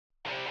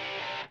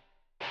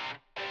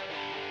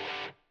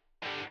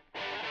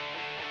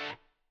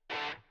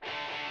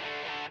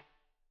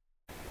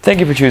Thank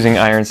you for choosing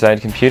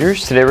Ironside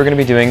Computers. Today we're going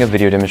to be doing a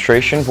video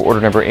demonstration for order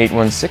number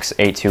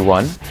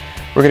 816821.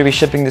 We're going to be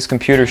shipping this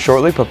computer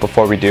shortly, but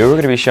before we do, we're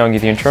going to be showing you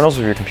the internals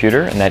of your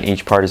computer and that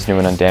each part is new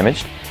and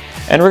undamaged.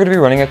 And we're going to be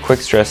running a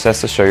quick stress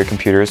test to show your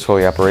computer is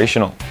fully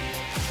operational.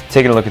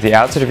 Taking a look at the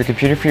outside of your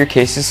computer, for your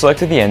case you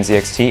selected the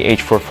NZXT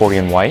H440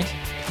 in white.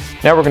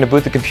 Now we're going to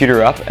boot the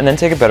computer up and then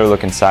take a better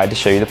look inside to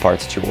show you the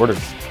parts that you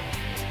ordered.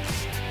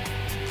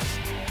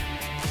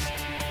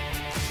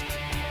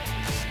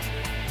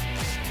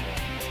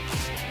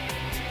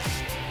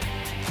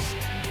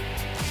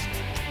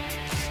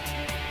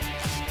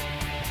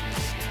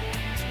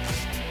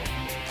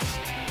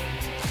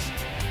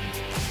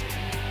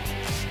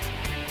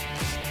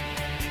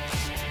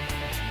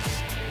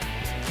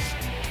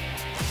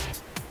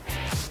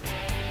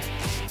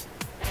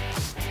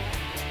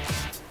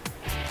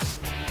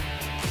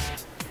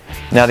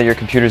 Now that your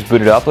computer is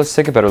booted up, let's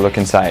take a better look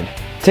inside.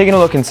 Taking a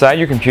look inside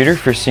your computer,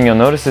 first thing you'll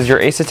notice is your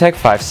Asetek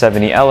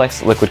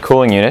 570LX liquid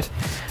cooling unit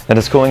that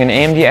is cooling an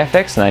AMD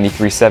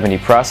FX-9370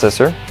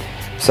 processor.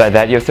 Beside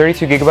that, you have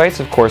 32 GB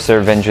of Corsair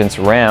Vengeance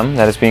RAM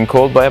that is being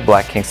cooled by a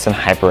Black Kingston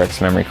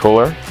HyperX memory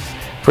cooler.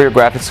 For your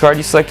graphics card,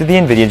 you selected the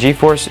Nvidia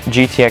Geforce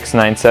GTX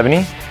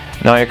 970.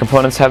 Now your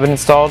components have been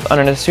installed on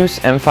an ASUS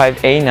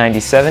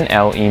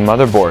M5A97LE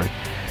motherboard.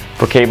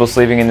 For cable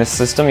sleeving in this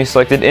system, you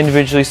selected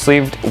individually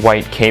sleeved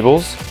white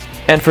cables.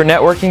 And for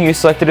networking, you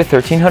selected a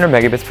 1300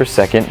 megabits per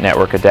second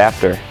network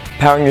adapter.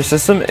 Powering your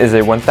system is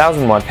a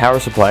 1000 watt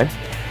power supply.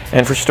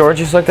 And for storage,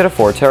 you selected a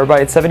 4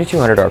 terabyte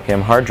 7200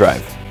 RPM hard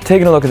drive.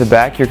 Taking a look at the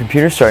back, your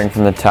computer starting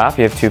from the top,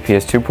 you have 2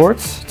 PS2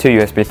 ports, 2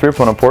 USB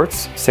 3.0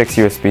 ports, 6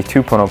 USB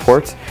 2.0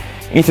 ports,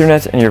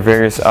 Ethernet, and your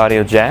various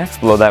audio jacks.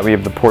 Below that, we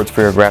have the ports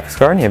for your graphics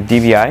card. You have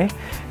DVI,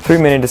 3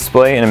 mini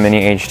display, and a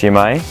mini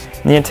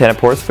HDMI, and the antenna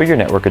ports for your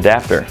network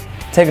adapter.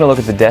 Taking a look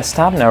at the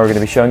desktop, now we're going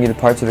to be showing you the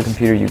parts of the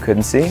computer you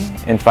couldn't see.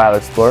 In File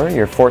Explorer,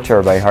 your 4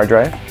 terabyte hard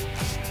drive.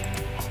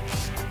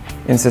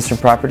 In System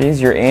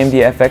Properties, your AMD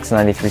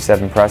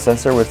FX-9370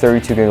 processor with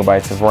 32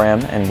 gigabytes of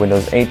RAM and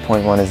Windows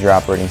 8.1 as your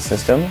operating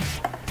system.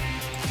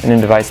 And in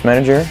Device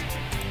Manager,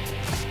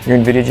 your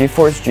Nvidia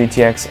Geforce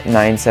GTX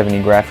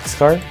 970 graphics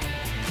card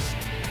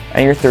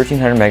and your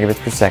 1300 megabits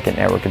per second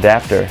network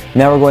adapter.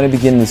 Now we're going to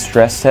begin the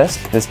stress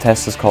test. This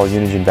test is called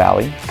Unigine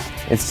Valley.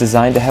 It's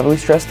designed to heavily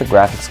stress the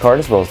graphics card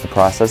as well as the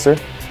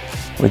processor.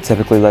 We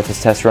typically let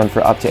this test run for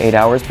up to 8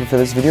 hours, but for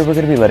this video we're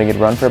going to be letting it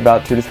run for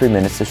about 2 to 3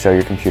 minutes to show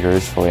your computer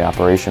is fully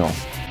operational.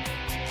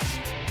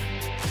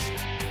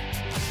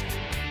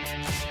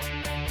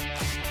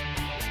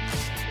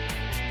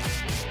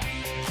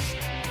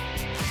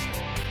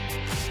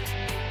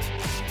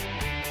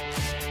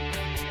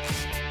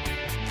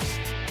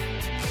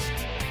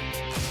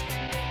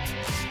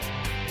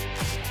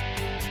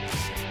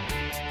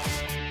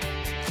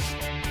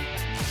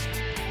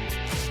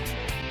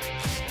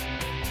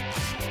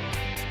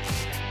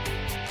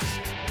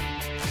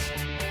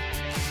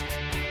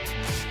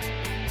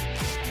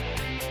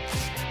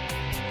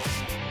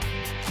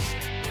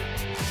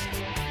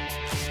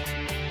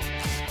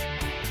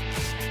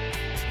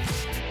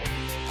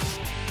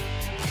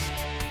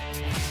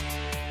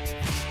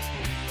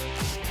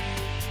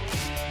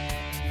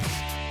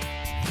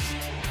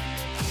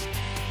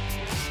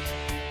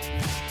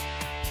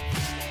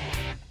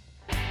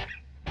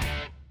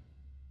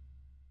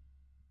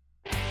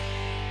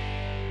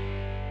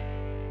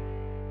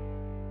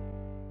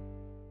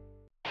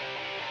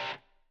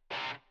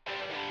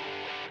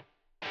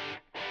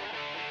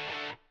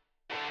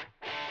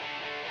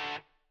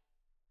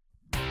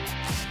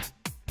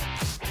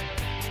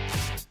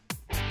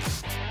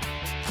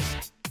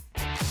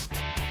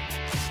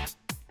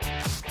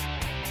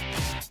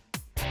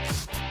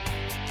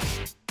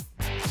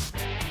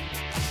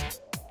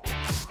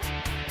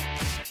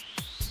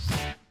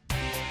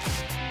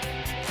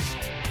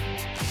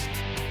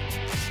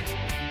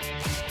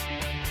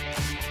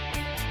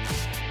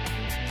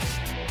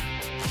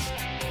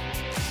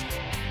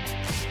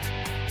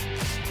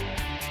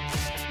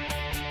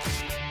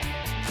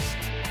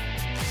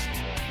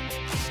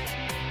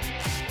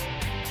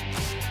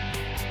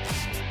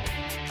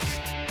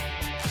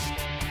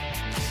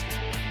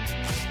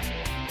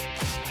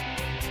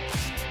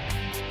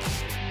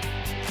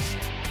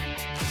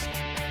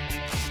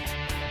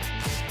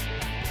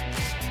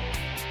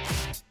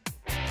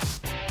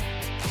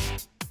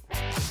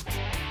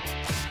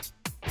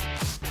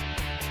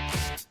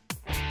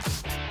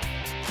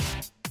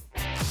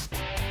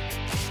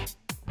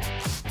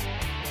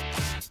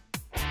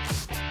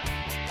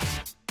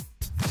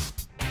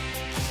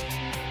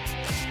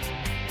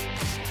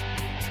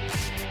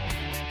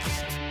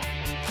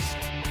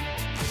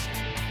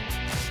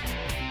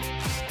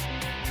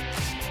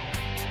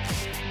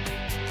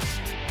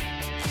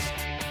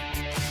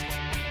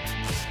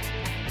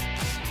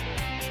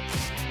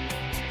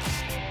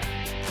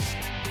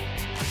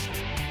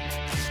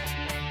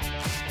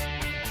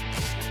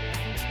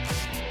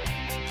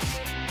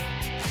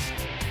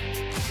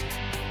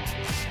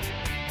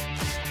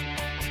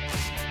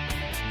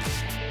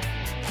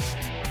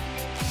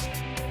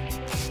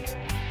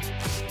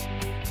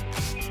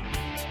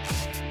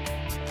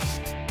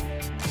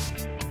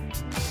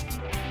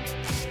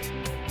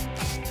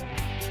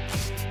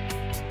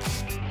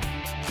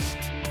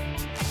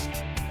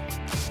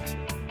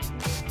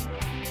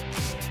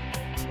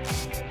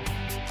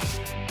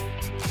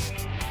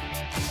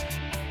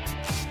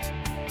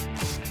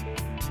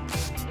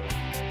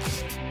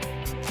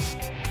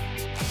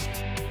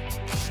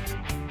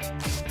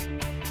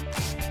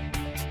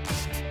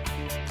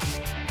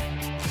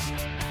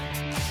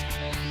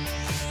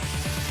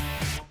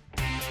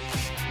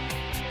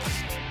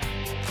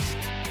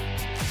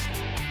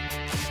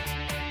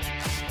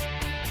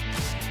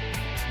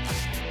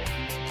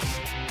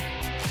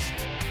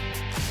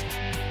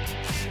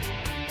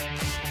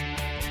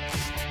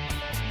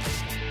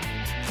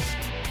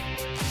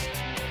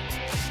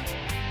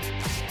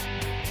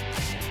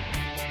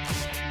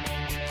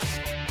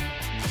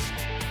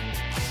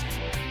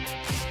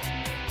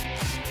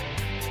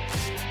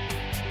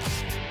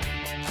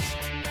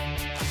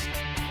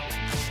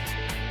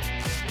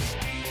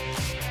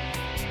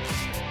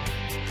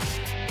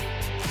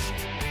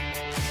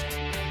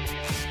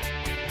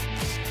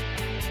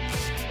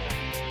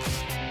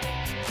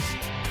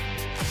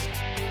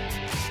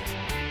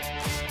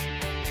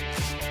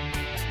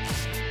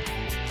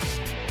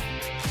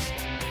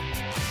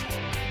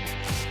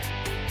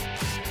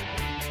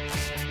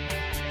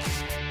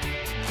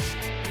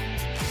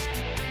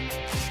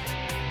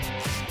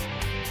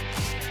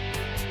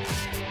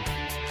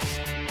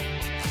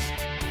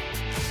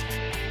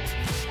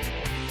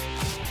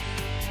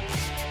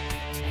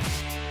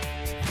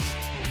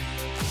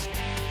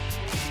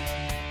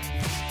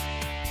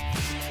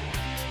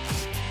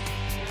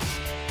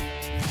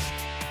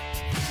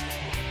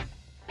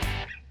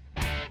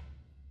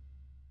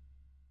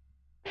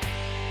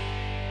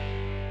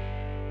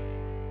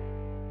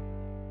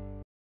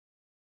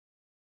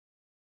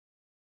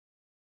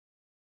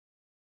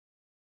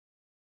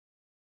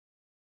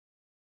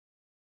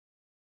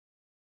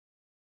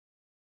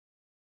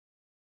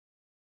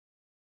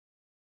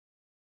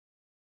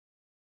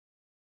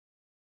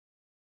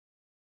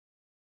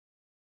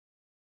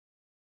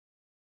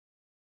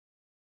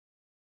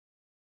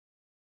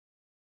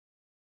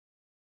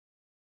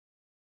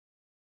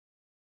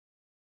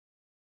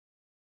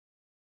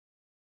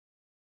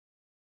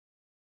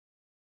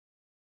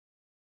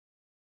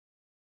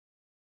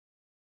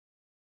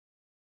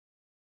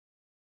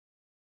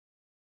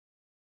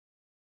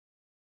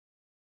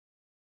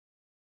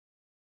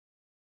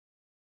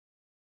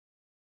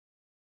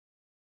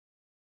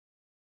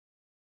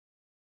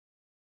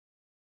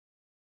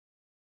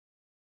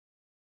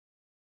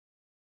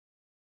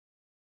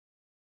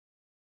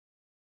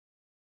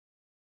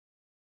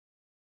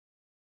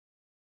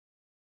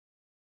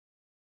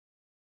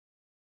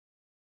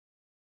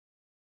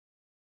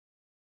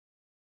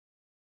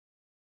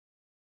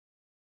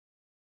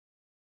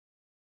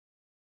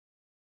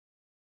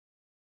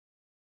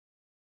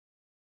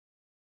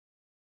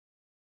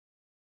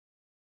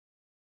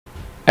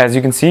 As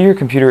you can see, your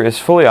computer is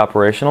fully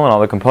operational and all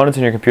the components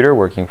in your computer are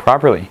working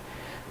properly.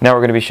 Now we're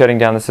going to be shutting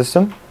down the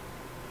system.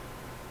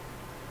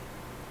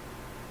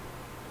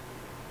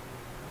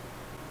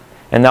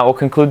 And that will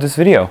conclude this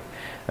video.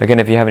 Again,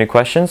 if you have any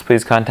questions,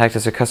 please contact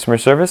us at customer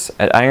service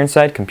at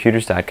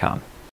ironsidecomputers.com.